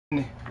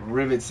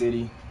Rivet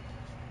City.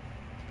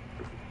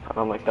 I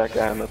don't like that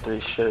guy on the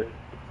 3 shit.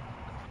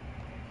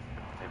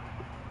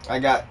 I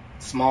got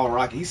Small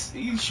Rock. He's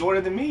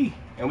shorter than me,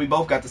 and we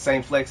both got the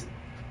same flex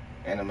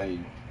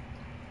animated.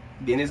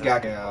 Then this guy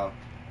out,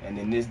 and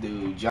then this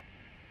dude John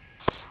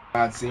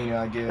Cena,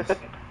 I guess.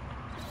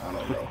 I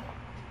don't know,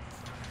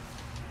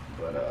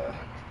 but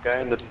Guy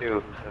in the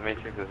 2, the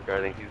Matrix is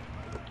guarding. He's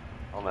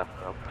all messed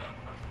up.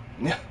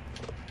 yeah.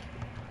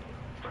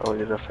 Probably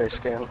did a face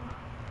scan.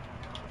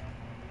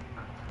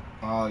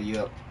 Oh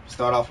yep.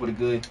 Start off with a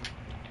good.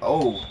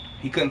 Oh,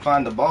 he couldn't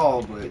find the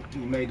ball, but he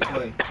made the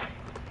play.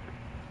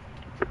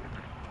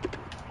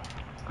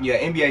 Yeah,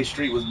 NBA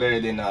Street was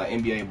better than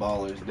NBA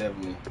Ballers,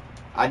 definitely.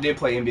 I did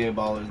play NBA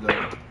Ballers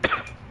though.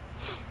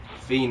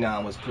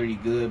 Phenom was pretty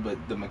good, but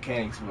the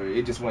mechanics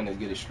it just wasn't as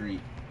good as Street.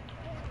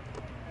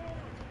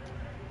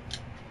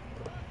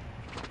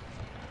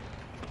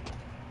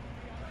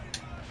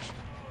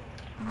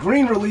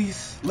 Green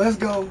release, let's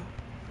go.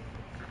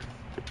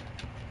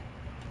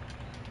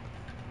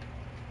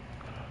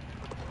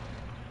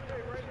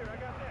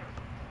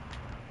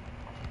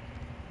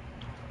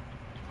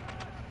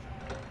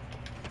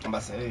 I'm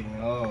about to say,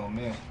 oh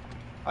man.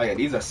 Oh yeah,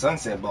 these are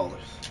Sunset Ballers.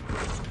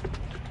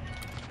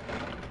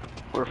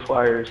 We're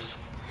Flyers.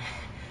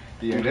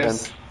 Yeah,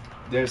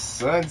 there's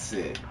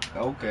Sunset.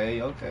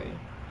 Okay.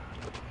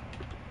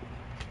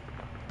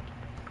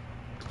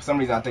 For some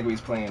reason, I think he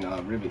was playing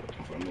Rivet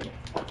for a minute.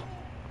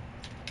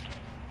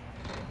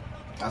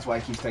 That's why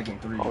he keeps taking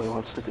threes. All he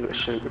wants to do is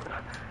shoot.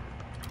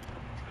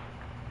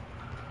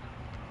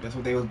 That's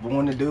what they was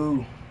born to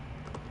do.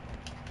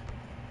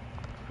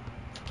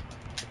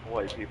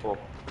 White people.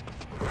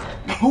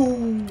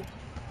 Ooh.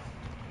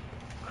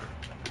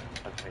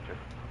 That's Matrix.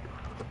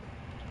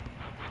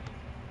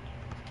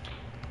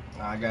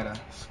 I got a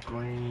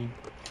screen.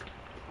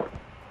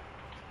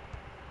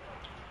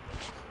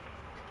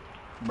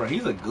 Bro,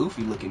 he's a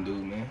goofy looking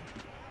dude, man.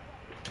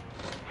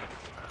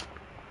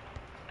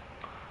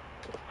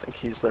 I think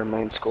he's their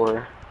main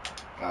scorer.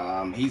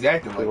 He's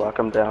acting We like lock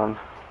him down.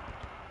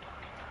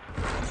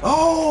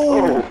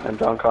 Oh! And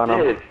dunk on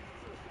him.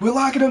 We're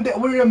locking him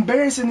down. We're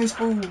embarrassing this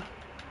fool.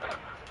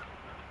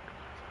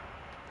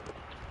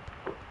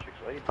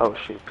 Oh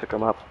shoot, pick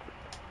him up.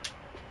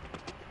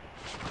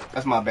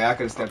 That's my bad. I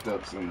could have stepped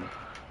up sooner.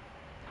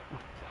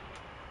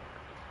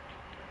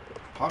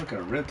 Probably could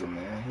have ripped him,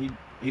 man.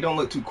 He don't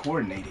look too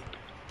coordinated.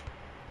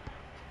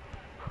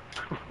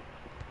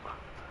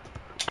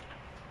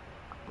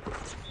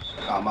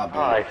 Oh, my bad.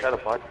 Oh, I tried to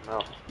block him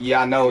out.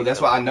 Yeah, I know.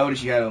 That's why I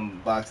noticed you had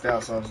him boxed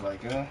out, so I was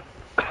like, maybe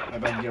I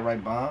can get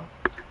right behind.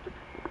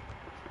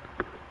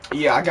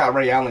 Yeah, I got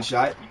Ray Allen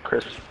shot.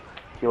 Chris,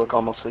 you look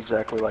almost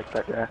exactly like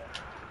that guy.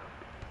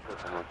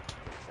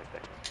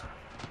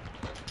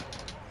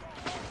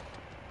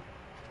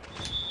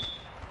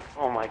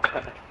 Oh my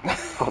god.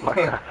 Oh my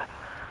god.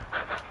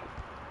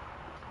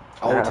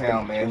 Old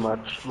Town,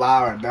 man.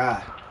 Fly or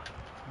die.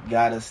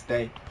 Gotta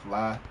stay.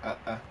 Fly.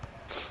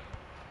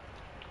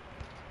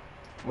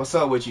 What's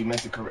up with you,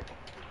 Mr. Correct?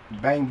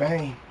 Bang,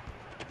 bang.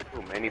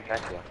 Ooh, Manny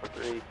Pacquiao for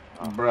 3.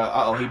 Oh.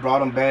 Bruh, he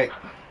brought him back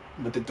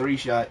with the 3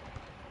 shot.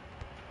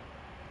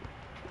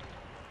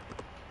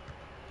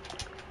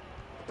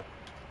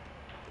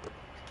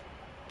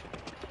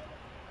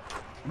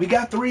 We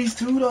got 3s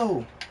too,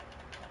 though.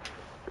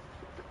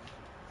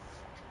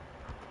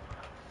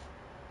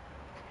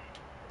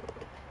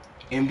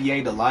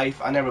 NBA The Life.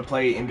 I never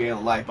played NBA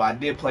The Life, but I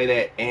did play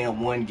that and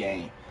one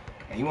game.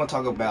 And you want to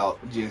talk about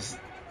just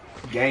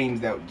games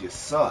that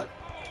just suck.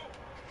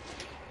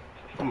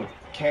 The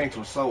mechanics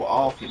were so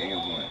off in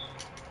and one.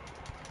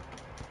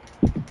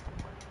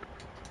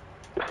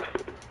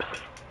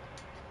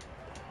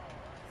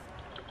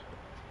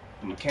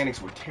 The mechanics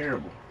were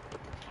terrible.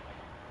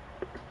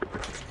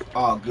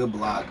 Oh, good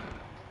block.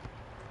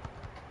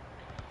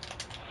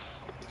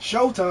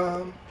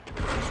 Showtime.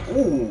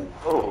 Ooh.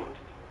 Oh.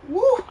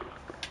 Woo.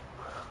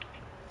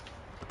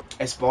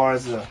 As far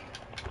as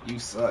you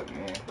suck,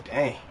 man.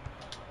 Dang.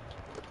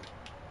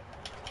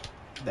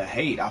 The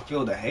hate. I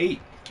feel the hate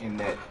in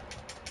that.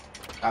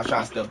 I was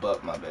trying to step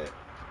up, my bad.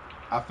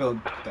 I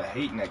feel the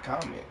hate in that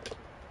comment.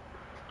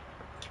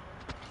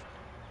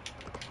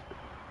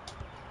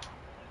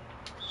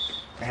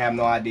 I have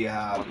no idea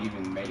how I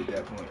even made it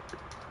that point.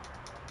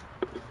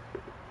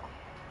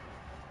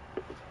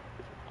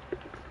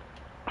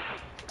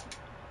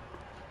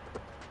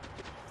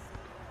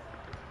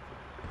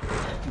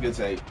 Good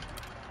save.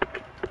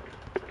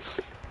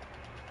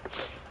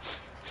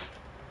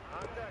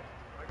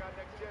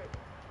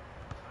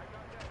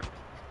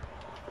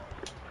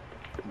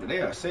 But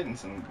they are setting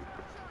some.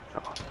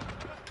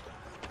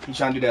 He's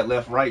trying to do that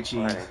left-right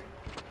cheese.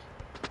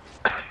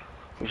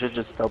 We should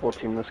just double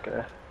team this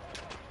guy.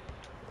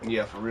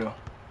 Yeah, for real.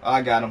 Oh,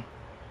 I got him.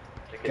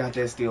 Got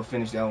that steal.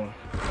 Finished that one.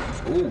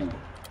 Ooh.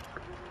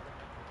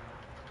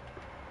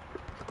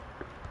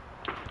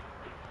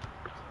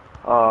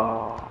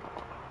 Oh.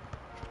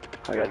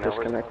 I got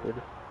disconnected.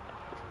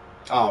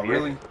 Oh,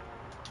 really?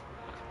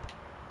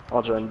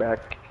 I'll join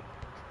back.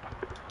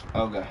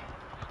 Okay.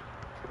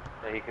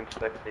 Yeah, he can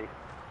spectate.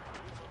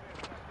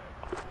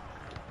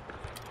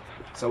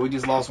 So we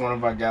just lost one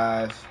of our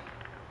guys.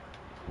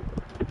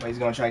 But he's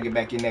gonna try to get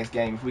back in next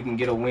game if we can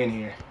get a win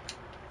here.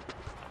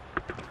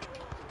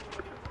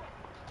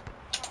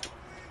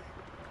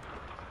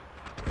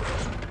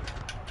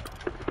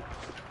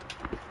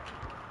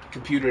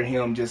 Computer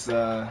him just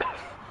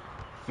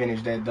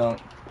finished that dunk.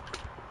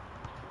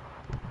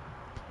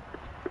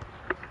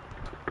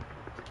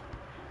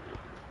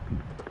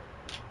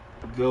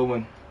 Good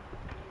one.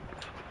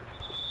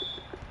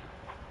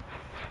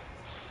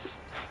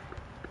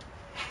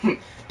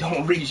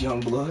 Don't reach, young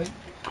blood.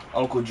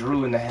 Uncle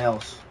Drew in the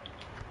house.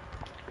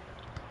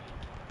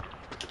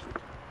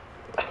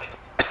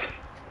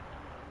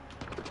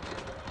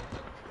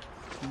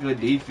 Good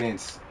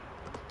defense.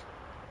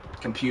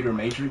 Computer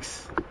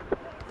Matrix.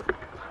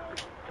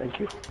 Thank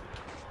you.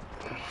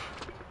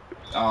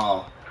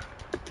 Oh.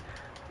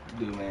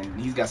 Dude, man.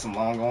 He's got some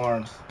long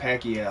arms.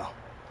 Pacquiao.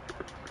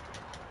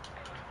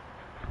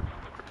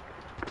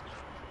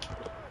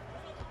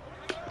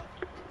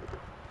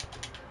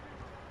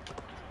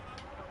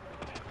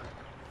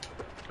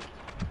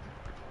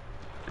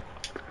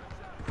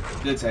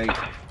 Good take.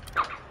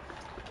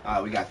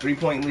 Alright, we got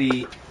 3-point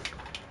lead.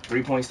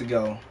 3 points to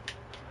go.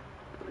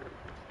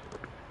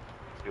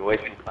 You're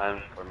wasting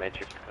time for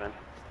MatrixPanda.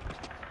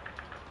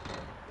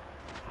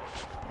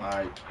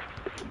 Alright.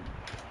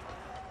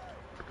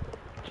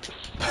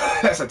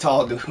 That's a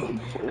tall dude,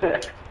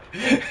 man.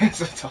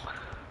 That's a tall.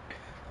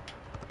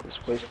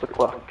 Just waste the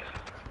clock.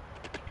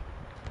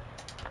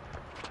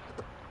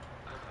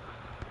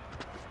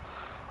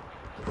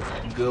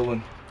 Good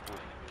one.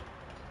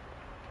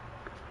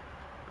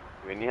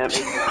 We need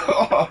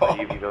Are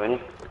you going in?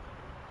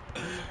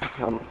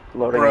 I'm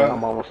loading Bruh. and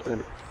I'm almost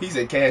in. He's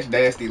a Cash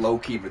Nasty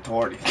low-key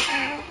retarded.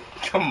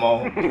 Come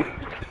on.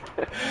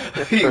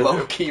 He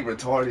low-key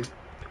retarded.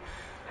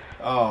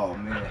 Oh,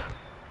 man.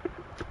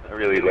 Not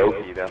really low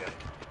key though.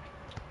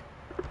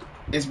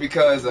 It's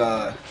because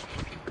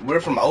we're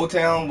from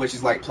O-Town, which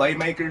is like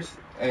playmakers,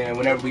 and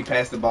whenever we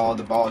pass the ball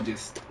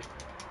just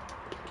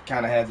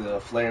kind of has a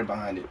flare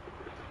behind it.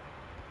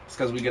 It's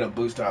because we get a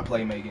boost to our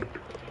playmaking.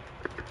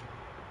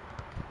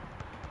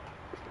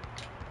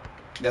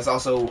 That's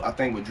also, I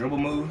think, with dribble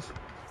moves.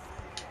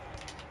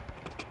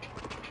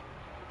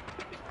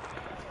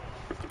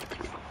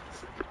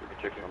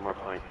 Matrix, one more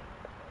point.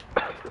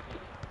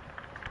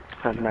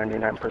 At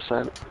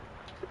 99%.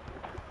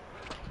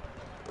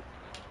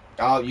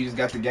 Oh, you just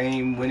got the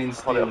game winning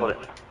steal. Hold it.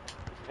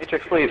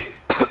 Matrix, please.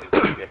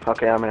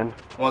 Okay, I'm in.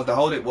 Wants to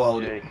hold it, we'll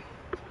hold it.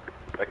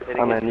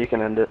 I'm in. You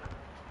can end it.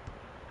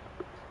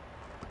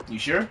 You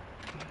sure?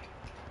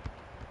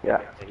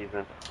 Yeah. Yeah, he's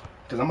in.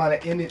 Because I'm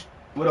about to end it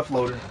with a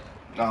floater.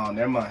 Oh,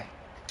 never mind.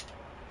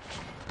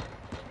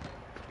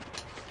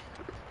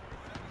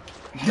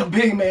 The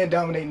big man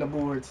dominating the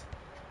boards.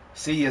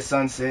 See ya,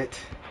 Sunset.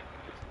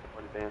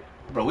 One advance.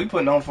 Bro, we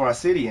putting on for our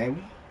city, ain't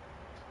we?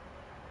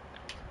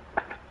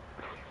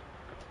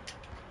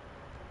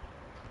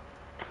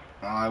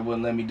 Oh, it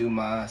wouldn't let me do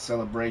my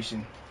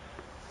celebration.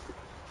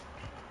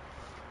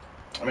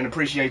 I mean,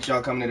 appreciate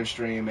y'all coming to the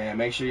stream, man.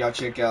 Make sure y'all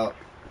check out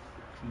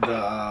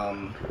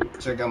the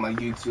check out my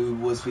YouTube,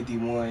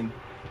 Woods51.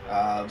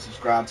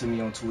 Subscribe to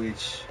me on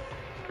Twitch.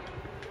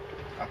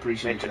 I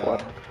appreciate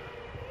y'all.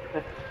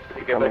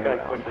 You get back on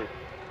quickly.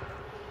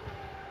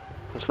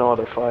 There's no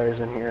other flyers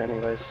in here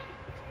anyways.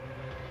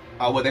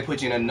 Oh, what, they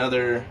put you in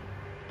another...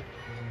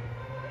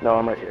 No,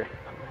 I'm right here.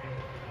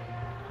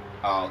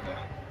 Oh, okay.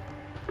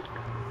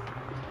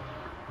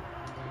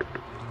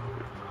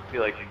 I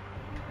feel like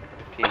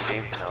 15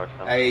 games now or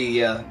something. Hey,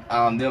 yeah,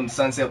 them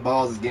Sunset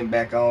Balls is getting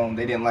back on.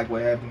 They didn't like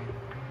what happened.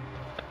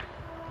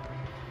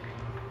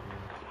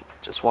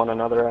 Just want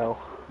another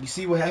L. You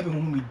see what happened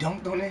when we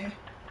dunked on that?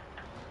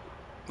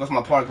 That's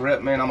my park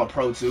rep, man. I'm a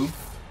pro, too.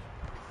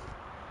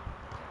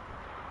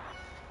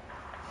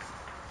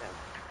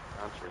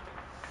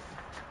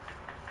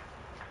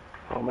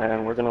 Oh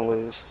man, we're gonna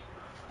lose.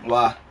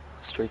 Why?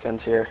 Streak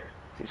ends here.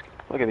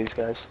 Look at these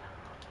guys.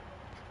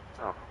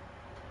 Oh.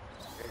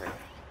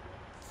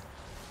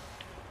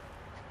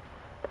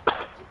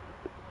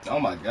 Oh,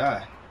 my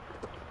God.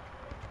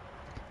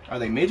 Are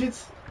they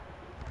midgets?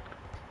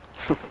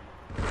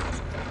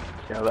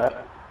 Yeah,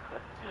 that.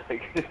 I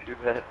can do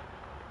that.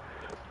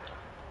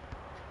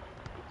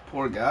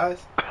 Poor guys.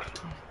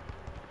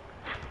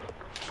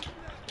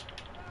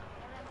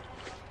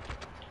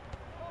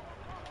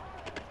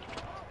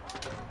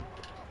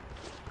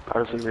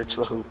 How does he reach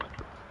the hoop?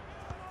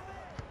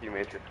 You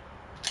Matrix.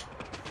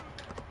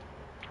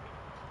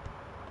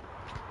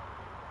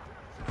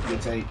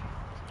 Good take.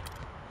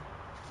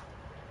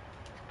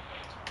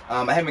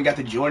 I haven't got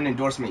the Jordan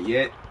endorsement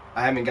yet.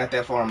 I haven't got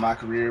that far in my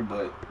career,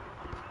 but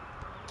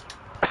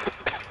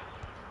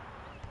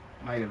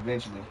might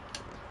eventually.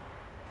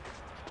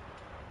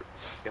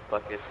 Get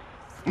bucket.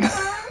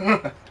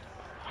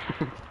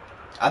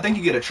 I think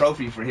you get a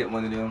trophy for hitting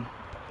one of them.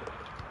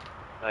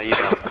 No, you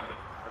don't.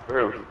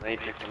 Remember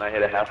Matrix when I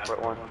hit a half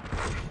court one?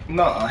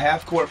 No, a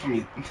half court from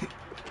you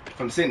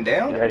from sitting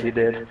down. Yeah, he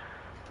did.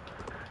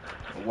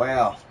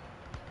 Wow.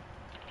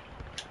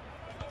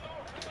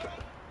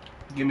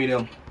 Give me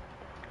them.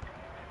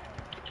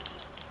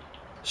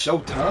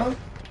 Showtime?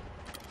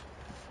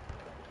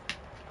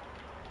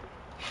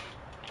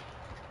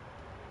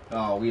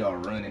 Oh, we are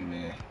running,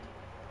 man.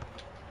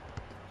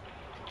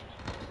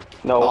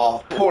 No.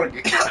 Oh, poor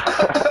guy.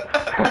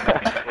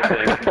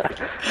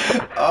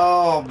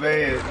 Oh,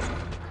 man.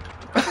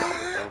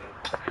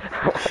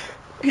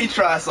 He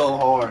tried so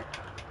hard.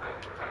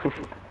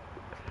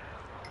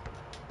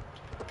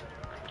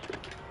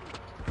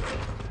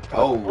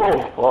 Oh.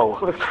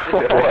 Whoa.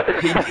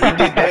 He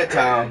did that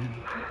time.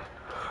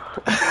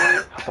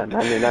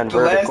 The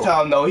last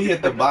time, though, he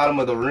hit the bottom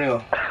of the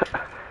rim.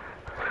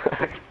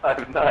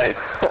 5'9".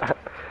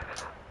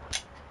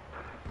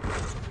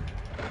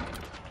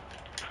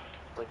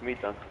 Like me,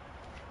 Duncan.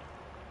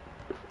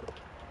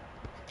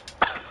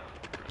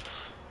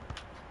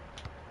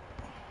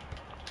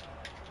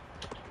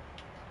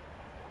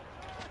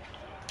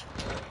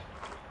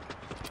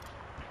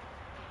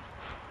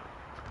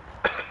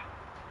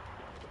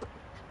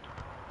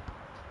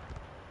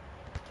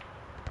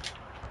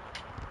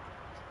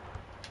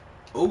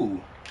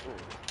 Ooh.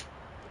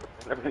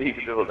 Never knew you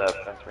could do that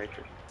fast,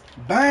 Matrix.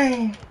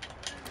 Bang!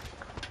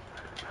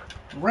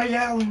 Ray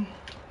Allen.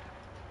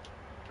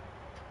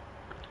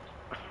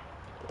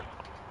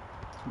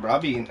 Bro,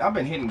 I've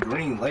been hitting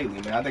green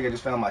lately, man. I think I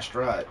just found my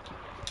stride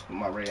with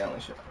my Ray Allen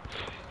shot.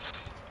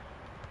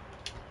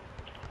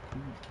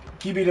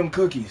 Give me them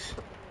cookies.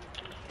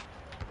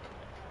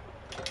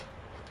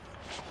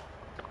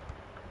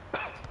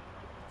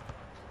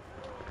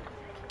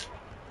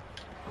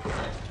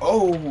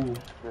 Oh.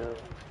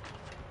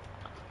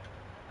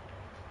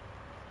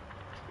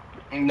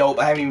 Nope,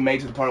 I haven't even made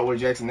it to the part where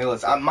Jackson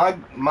Ellis.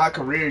 My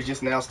career is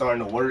just now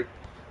starting to work.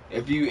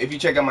 If you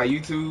check out my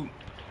YouTube,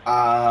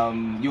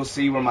 you'll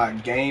see where my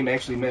game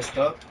actually messed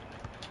up,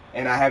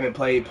 and I haven't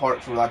played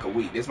Park for like a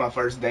week. This is my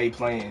first day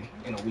playing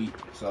in a week,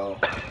 so.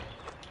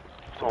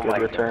 Oh my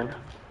return.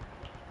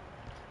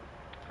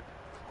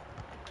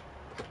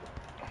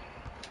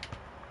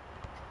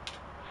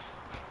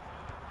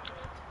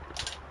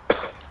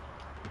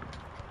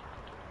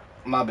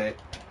 My bad.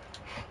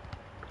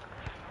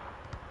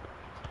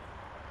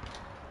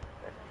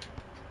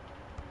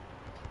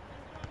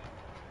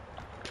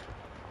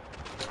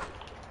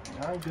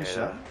 Alright, good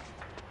shot.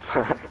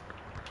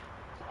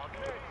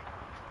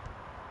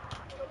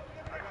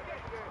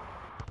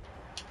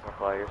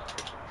 Flyers.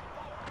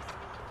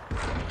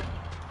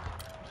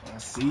 I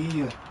see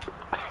ya.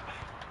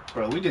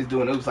 Bro, we just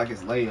doing oops like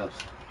it's layups.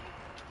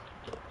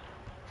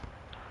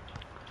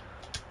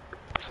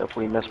 Except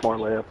we miss more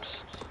layups.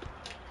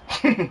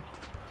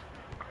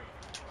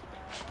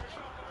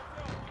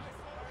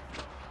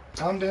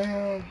 I'm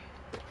down.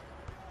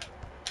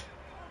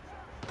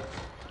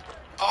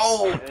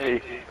 Oh!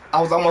 Hey.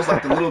 I was almost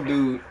like the little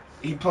dude.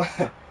 He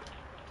looked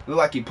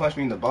like he punched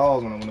me in the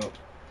balls when I went up.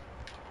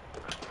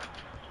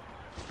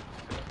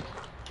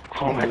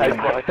 Oh my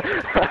God.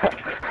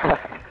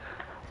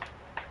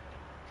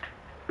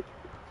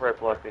 Right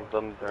blocking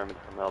some German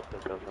from else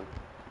that doesn't.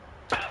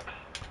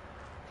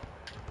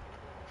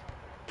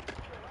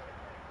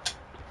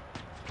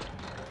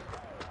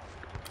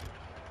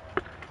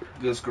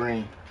 Good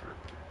screen.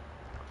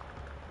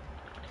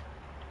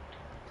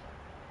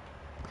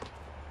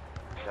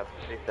 Got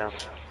the shake down.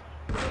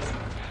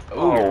 Ooh.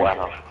 Oh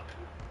wow.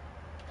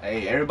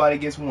 Hey, everybody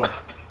gets one.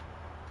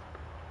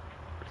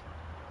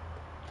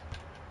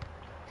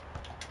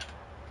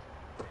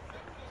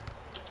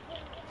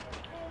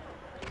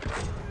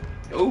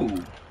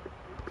 Ooh.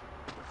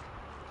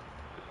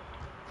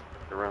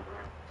 The rim.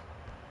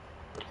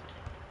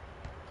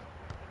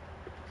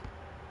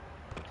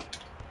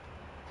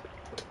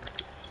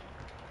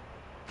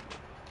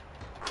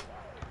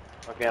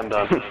 Okay, I'm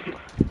done.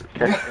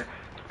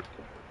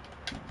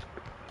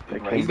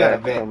 He's got a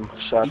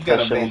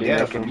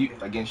vendetta from you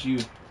against you.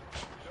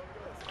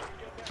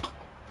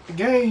 The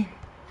game.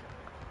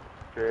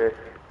 Sure.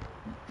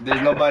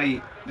 There's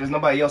nobody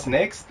else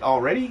next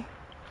already?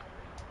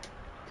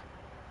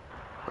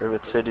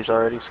 Rivet City's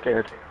already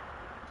scared.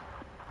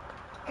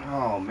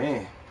 Oh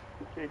man.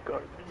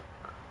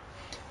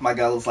 My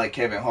guy looks like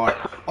Kevin Hart.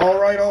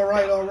 Alright.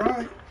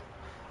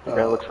 That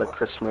guy looks like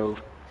Chris Smoove.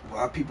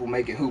 Why people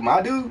making who?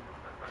 My dude?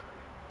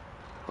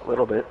 A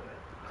little bit.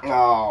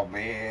 Oh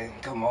man,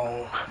 come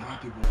on. My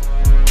people.